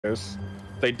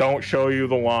They don't show you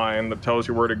the line that tells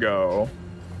you where to go.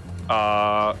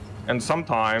 And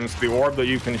sometimes the orb that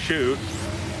you can shoot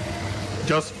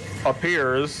just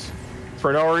appears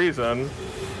for no reason.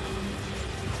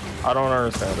 I don't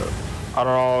understand it. I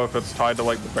don't know if it's tied to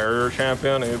like the barrier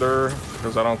champion either,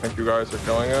 because I don't think you guys are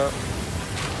killing it.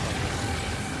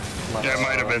 Yeah, it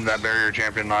might have been that barrier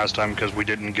champion last time because we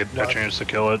didn't get a chance to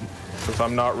kill it. Because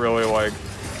I'm not really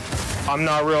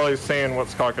seeing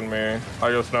what's cucking me.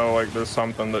 I just know like there's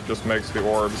something that just makes the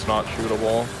orbs not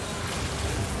shootable.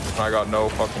 I got no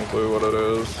fucking clue what it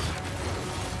is.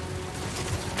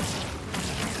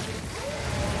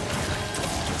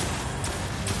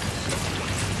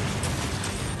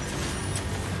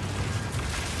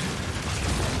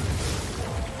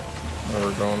 What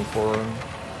we're going for.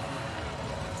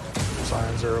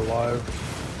 Signs are alive.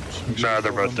 Nah,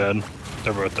 they're both dead.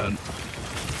 They're both dead.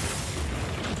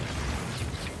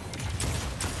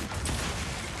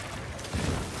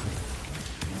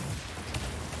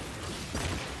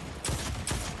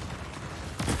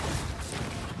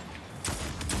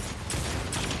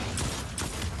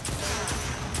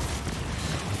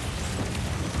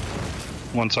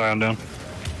 One scion down.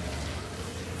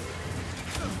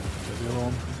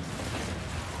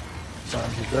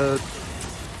 Scions are dead.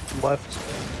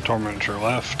 Left. Tormentor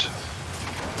left.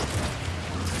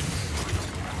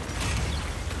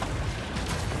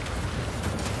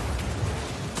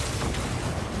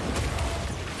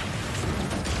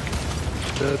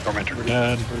 Dead. Tormentor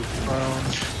dead.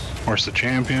 Where's the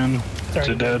champion? Is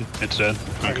it dead? It's dead.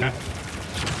 Okay.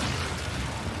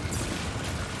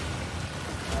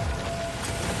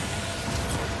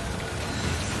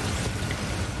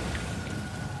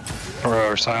 Or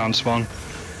our scion spawn.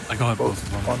 I got both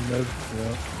of them. On mid,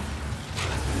 yeah.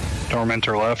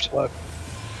 Tormentor left. Left.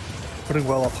 Putting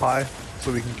well up high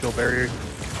so we can kill barrier.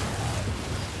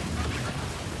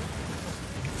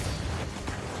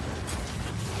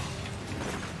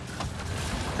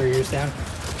 Barrier's down.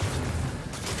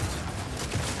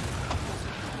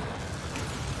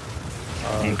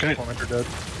 Okay. Tormentor dead.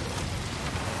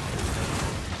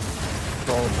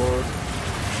 Crawling forward.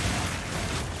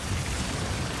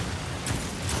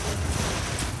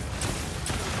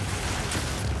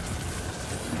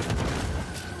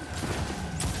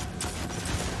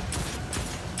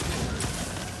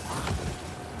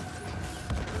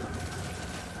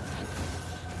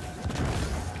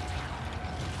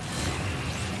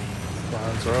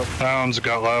 Lions are up. Hounds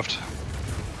got left.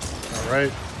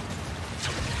 Alright.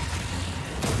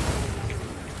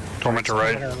 Tormentor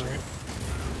right.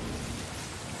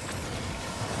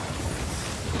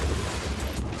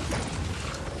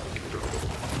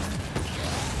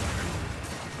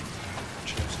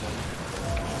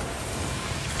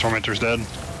 Tormentor's dead.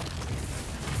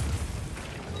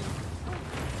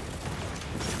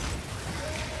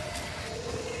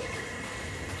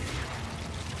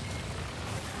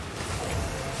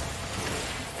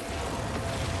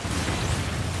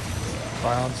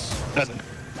 Lions. Dead.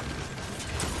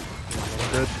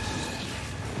 Dead.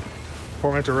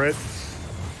 Tormentor right.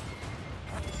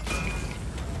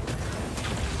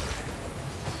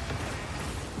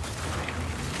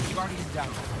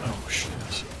 Oh shit.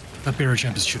 That barrier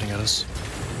champ is shooting at us.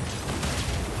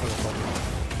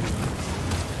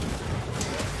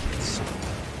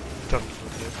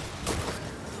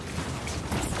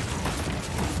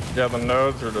 Yeah, the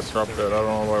nodes are disrupted. I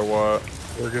don't know by what.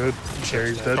 We're good.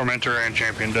 Sherry's dead. Tormentor and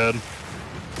champion dead.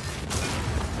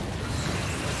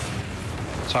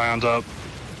 Scion's up.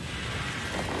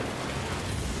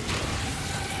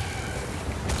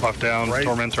 Left down. Right.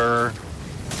 Tormentor.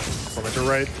 Tormentor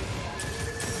right.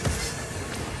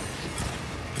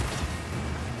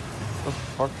 What the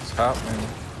fuck is happening?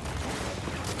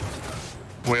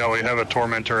 We have a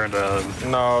Tormentor and a...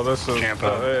 No, this is...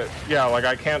 Champa. yeah, like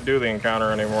I can't do the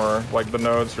encounter anymore. Like the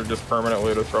nodes are just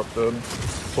permanently disrupted.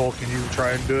 Soul, can you try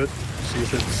and do it? See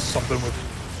if it's something with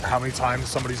how many times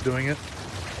somebody's doing it?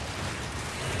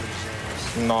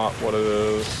 It's not what it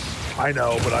is. I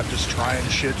know, but I'm just trying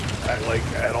shit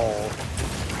at all.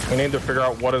 We need to figure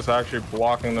out what is actually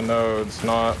blocking the nodes,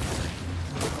 not...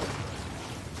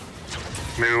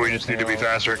 Maybe we just need to be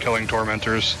faster at killing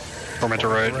Tormentors. Tormentor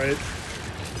right. Right.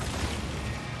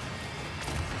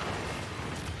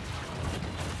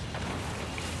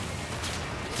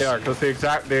 Yeah, because the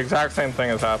exact same thing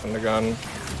has happened again.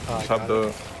 Just have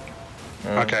to...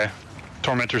 Yeah. Okay.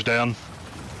 Tormentor's down.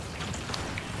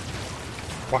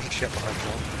 Watch the ship behind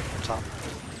you. Top.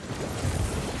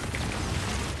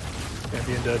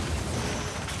 Champion dead.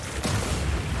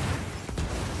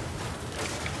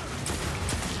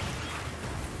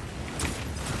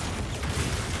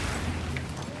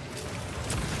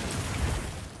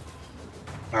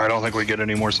 I don't think we get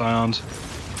any more Scions.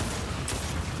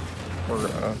 We're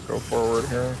gonna go forward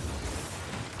here.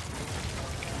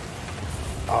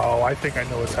 Oh, I think I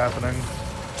know what's happening.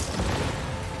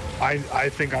 I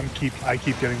think I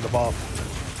keep getting the buff.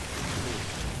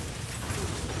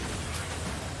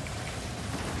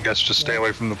 I guess just stay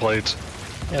away from the plates.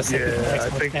 Yes, Yeah, I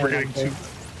think we're getting too.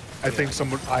 I think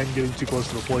I'm getting too close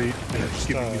to the plate, and it's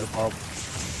giving me the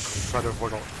buff. Try to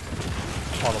avoid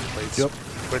all the plates. Yep.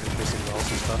 Quit missing wells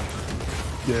and stuff.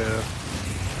 Yeah.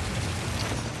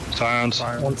 Scions.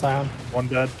 One Scion. One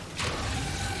dead.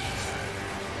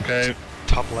 Okay.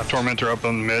 Top left. Tormentor up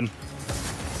on the mid.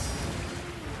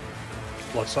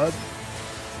 Left side.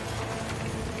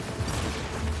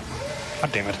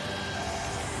 God damn it.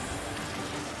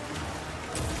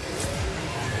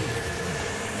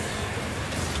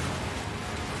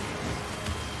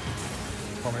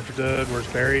 Tormentor dead. Where's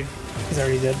Barry? He's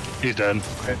already dead. He's dead.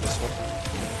 Okay, this one.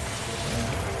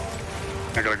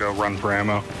 I gotta go run for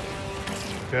ammo.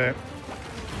 Okay.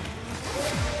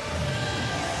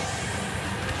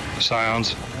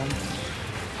 Scions.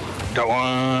 Got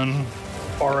one.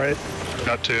 Far right.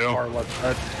 Got two. Far left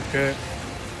side. Okay.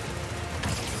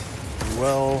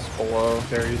 Well. Below.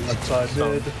 Barry left side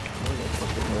Stun. dead.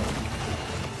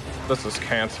 This is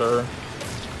cancer.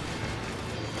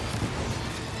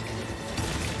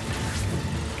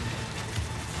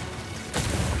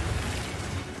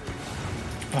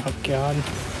 Oh god.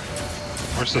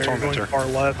 Where's the Barry going Tormentor? far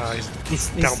left. He's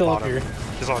down still up bottom. here.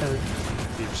 He's on Or-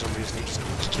 B for some reason.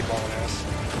 Just keep hauling ass.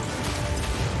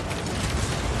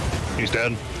 He's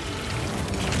dead.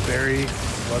 Barry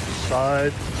left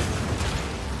side.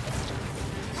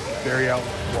 Barry out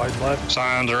wide left.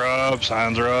 Scions are up.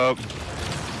 Scions are up.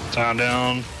 Scion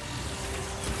down.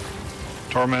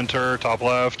 Tormentor, top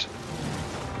left.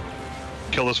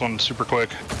 Kill this one super quick.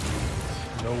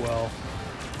 No well.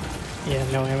 Yeah,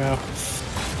 no ammo.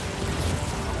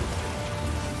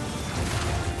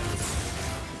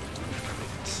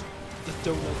 The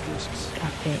donut discs.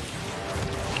 God damn it.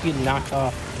 You get knocked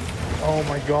off. Oh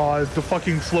my god, the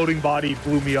fucking floating body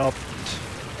blew me up.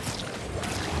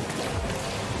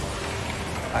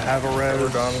 I have a res. We're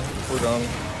done. We're done.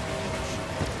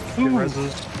 Get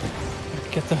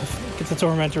reses. Get the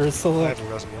tormentor. It's still I up. have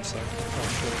a res on one side.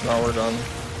 Oh shit. No, we're done.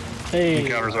 Hey.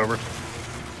 Encounter's over.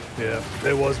 Yeah,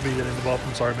 it was me getting the buff.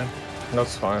 I'm sorry, man.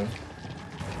 That's fine.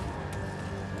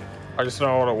 I just don't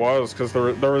know what it was because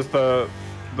there was the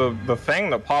thing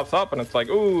that pops up and it's like,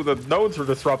 ooh, the nodes are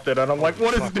disrupted, and I'm like,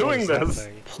 what is Fuck, doing that this?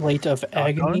 thing? Plate of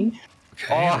agony.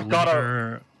 Okay, Oh, the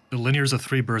got linear is a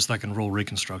 3 burst that can roll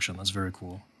reconstruction. That's very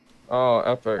cool. Oh,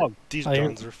 epic. Oh, these Oh, you're-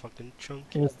 guns are fucking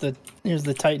chunky. Here's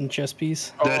the Titan chest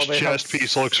piece. Oh, This they chest have,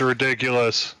 piece looks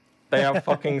ridiculous. They have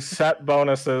fucking set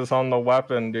bonuses on the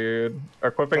weapon, dude.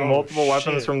 Equipping Oh, multiple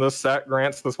weapons shit. from this set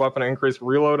grants this weapon increased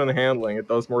reload and handling. It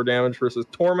does more damage versus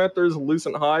Tormentors,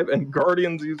 Lucent Hive, and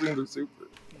Guardians using their super.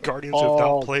 Guardians who have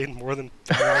not played more than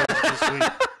 5 hours this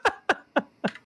week.